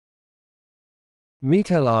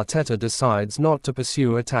Mikel Arteta decides not to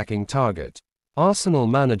pursue attacking target. Arsenal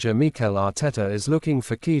manager Mikel Arteta is looking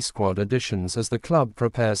for key squad additions as the club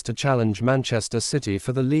prepares to challenge Manchester City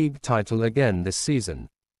for the league title again this season.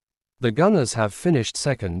 The Gunners have finished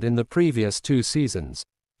second in the previous 2 seasons,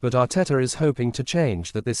 but Arteta is hoping to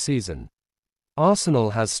change that this season.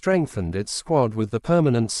 Arsenal has strengthened its squad with the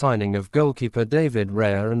permanent signing of goalkeeper David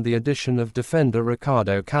Raya and the addition of defender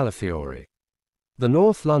Riccardo Calafiori. The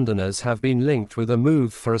North Londoners have been linked with a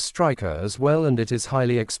move for a striker as well, and it is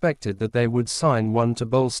highly expected that they would sign one to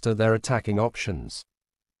bolster their attacking options.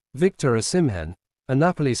 Victor Osimhen, a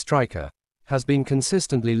Napoli striker, has been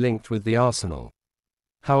consistently linked with the Arsenal.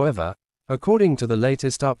 However, according to the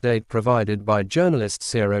latest update provided by journalist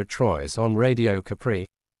Ciro Troyes on Radio Capri,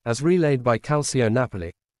 as relayed by Calcio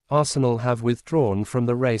Napoli, Arsenal have withdrawn from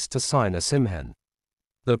the race to sign Osimhen.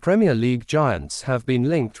 The Premier League giants have been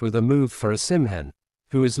linked with a move for Osimhen,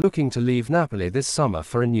 who is looking to leave Napoli this summer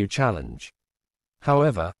for a new challenge.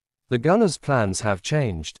 However, the Gunners' plans have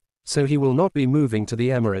changed, so he will not be moving to the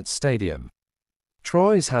Emirates Stadium.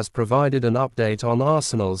 Troyes has provided an update on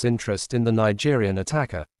Arsenal's interest in the Nigerian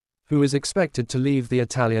attacker, who is expected to leave the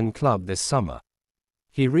Italian club this summer.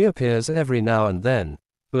 He reappears every now and then,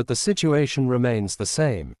 but the situation remains the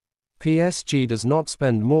same. PSG does not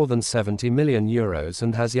spend more than €70 million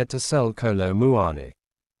and has yet to sell Kolo Muani,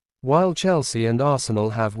 while Chelsea and Arsenal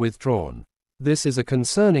have withdrawn. This is a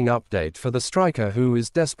concerning update for the striker, who is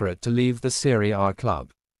desperate to leave the Serie A club.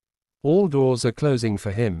 All doors are closing for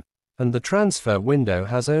him, and the transfer window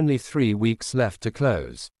has only 3 weeks left to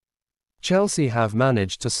close. Chelsea have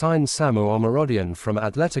managed to sign Samu Omorodion from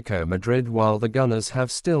Atletico Madrid, while the Gunners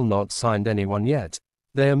have still not signed anyone yet.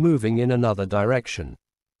 They are moving in another direction.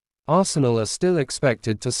 Arsenal are still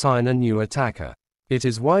expected to sign a new attacker. It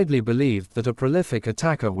is widely believed that a prolific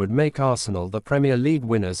attacker would make Arsenal the Premier League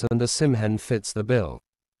winners, and Osimhen fits the bill.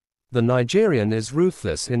 The Nigerian is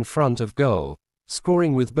ruthless in front of goal,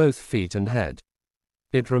 scoring with both feet and head.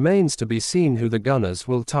 It remains to be seen who the Gunners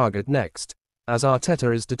will target next, as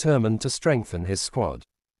Arteta is determined to strengthen his squad.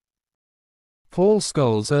 Paul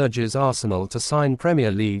Scholes urges Arsenal to sign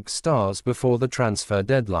Premier League stars before the transfer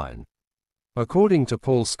deadline. According to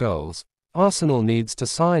Paul Scholes, Arsenal needs to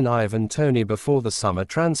sign Ivan Toney before the summer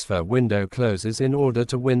transfer window closes in order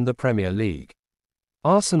to win the Premier League.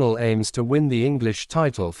 Arsenal aims to win the English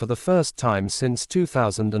title for the first time since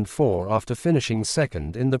 2004 after finishing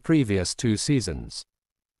second in the previous 2 seasons.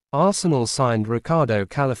 Arsenal signed Riccardo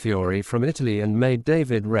Calafiori from Italy and made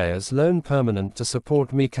David Raya's loan permanent to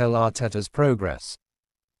support Mikel Arteta's progress.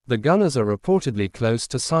 The Gunners are reportedly close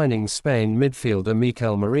to signing Spain midfielder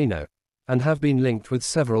Mikel Merino, and have been linked with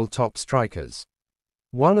several top strikers.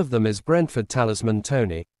 One of them is Brentford talisman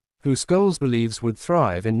Toney, who Scholes believes would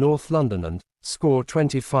thrive in North London and score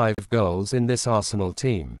 25 goals in this Arsenal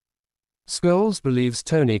team. Scholes believes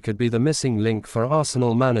Toney could be the missing link for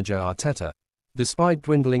Arsenal manager Arteta, despite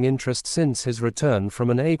dwindling interest since his return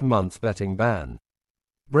from an 8-month betting ban.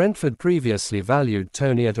 Brentford previously valued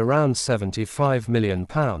Toney at around £75 million,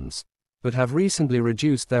 but have recently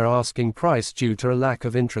reduced their asking price due to a lack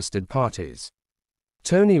of interested parties.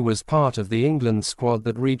 Toney was part of the England squad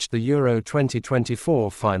that reached the Euro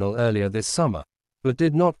 2024 final earlier this summer, but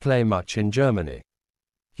did not play much in Germany.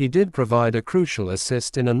 He did provide a crucial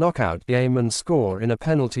assist in a knockout game and score in a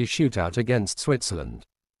penalty shootout against Switzerland.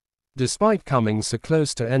 Despite coming so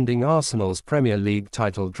close to ending Arsenal's Premier League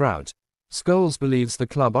title drought, Scholes believes the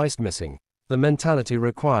club is missing the mentality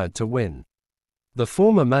required to win. The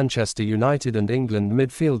former Manchester United and England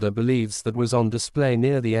midfielder believes that was on display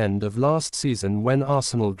near the end of last season when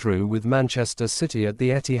Arsenal drew with Manchester City at the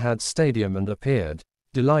Etihad Stadium and appeared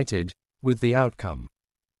delighted with the outcome.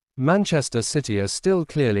 Manchester City are still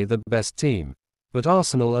clearly the best team, but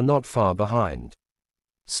Arsenal are not far behind.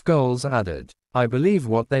 Scholes added, "I believe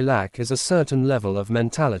what they lack is a certain level of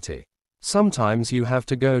mentality. Sometimes you have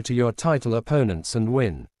to go to your title opponents and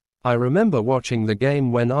win. I remember watching the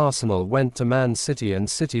game when Arsenal went to Man City and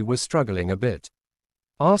City were struggling a bit.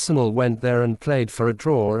 Arsenal went there and played for a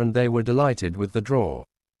draw and they were delighted with the draw.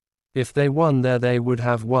 If they won there they would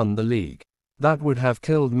have won the league. That would have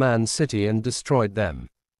killed Man City and destroyed them."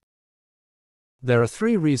 There are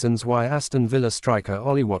 3 reasons why Aston Villa striker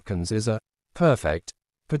Ollie Watkins is a perfect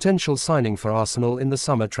potential signing for Arsenal in the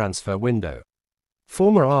summer transfer window.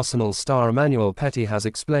 Former Arsenal star Emmanuel Petit has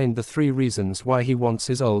explained the 3 reasons why he wants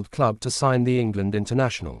his old club to sign the England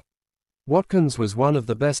international. Watkins was one of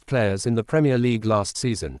the best players in the Premier League last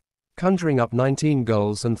season, conjuring up 19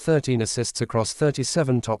 goals and 13 assists across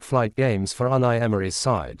 37 top-flight games for Unai Emery's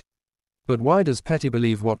side. But why does Petit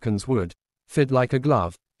believe Watkins would fit like a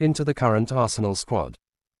glove into the current Arsenal squad?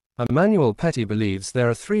 Emmanuel Petit believes there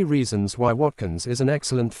are 3 reasons why Watkins is an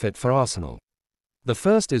excellent fit for Arsenal. The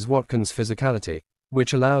first is Watkins' physicality,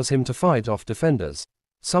 which allows him to fight off defenders,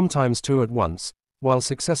 sometimes 2 at once, while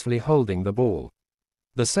successfully holding the ball.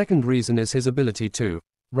 The second reason is his ability to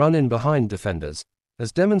run in behind defenders,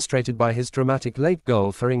 as demonstrated by his dramatic late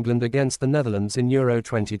goal for England against the Netherlands in Euro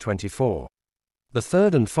 2024. The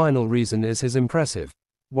third and final reason is his impressive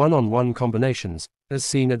one-on-one combinations, as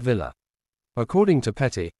seen at Villa. According to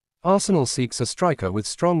Petit, Arsenal seeks a striker with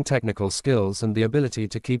strong technical skills and the ability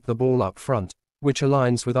to keep the ball up front, which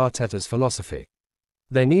aligns with Arteta's philosophy.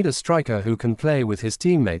 They need a striker who can play with his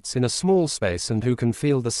teammates in a small space and who can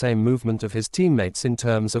feel the same movement of his teammates in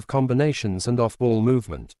terms of combinations and off-ball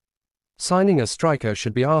movement. Signing a striker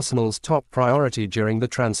should be Arsenal's top priority during the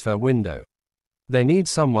transfer window. They need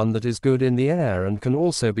someone that is good in the air and can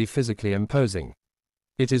also be physically imposing.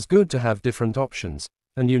 It is good to have different options,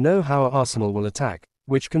 and you know how Arsenal will attack,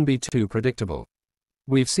 which can be too predictable.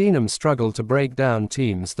 We've seen them struggle to break down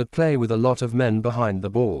teams that play with a lot of men behind the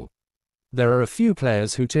ball. There are a few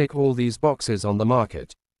players who tick all these boxes on the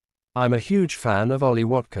market. I'm a huge fan of Ollie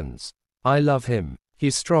Watkins. I love him.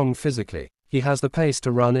 He's strong physically. He has the pace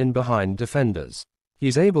to run in behind defenders.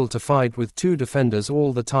 He's able to fight with 2 defenders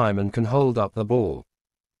all the time and can hold up the ball.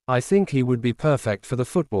 I think he would be perfect for the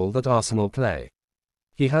football that Arsenal play.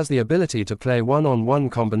 He has the ability to play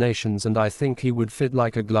one-on-one combinations and I think he would fit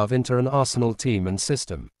like a glove into an Arsenal team and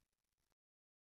system.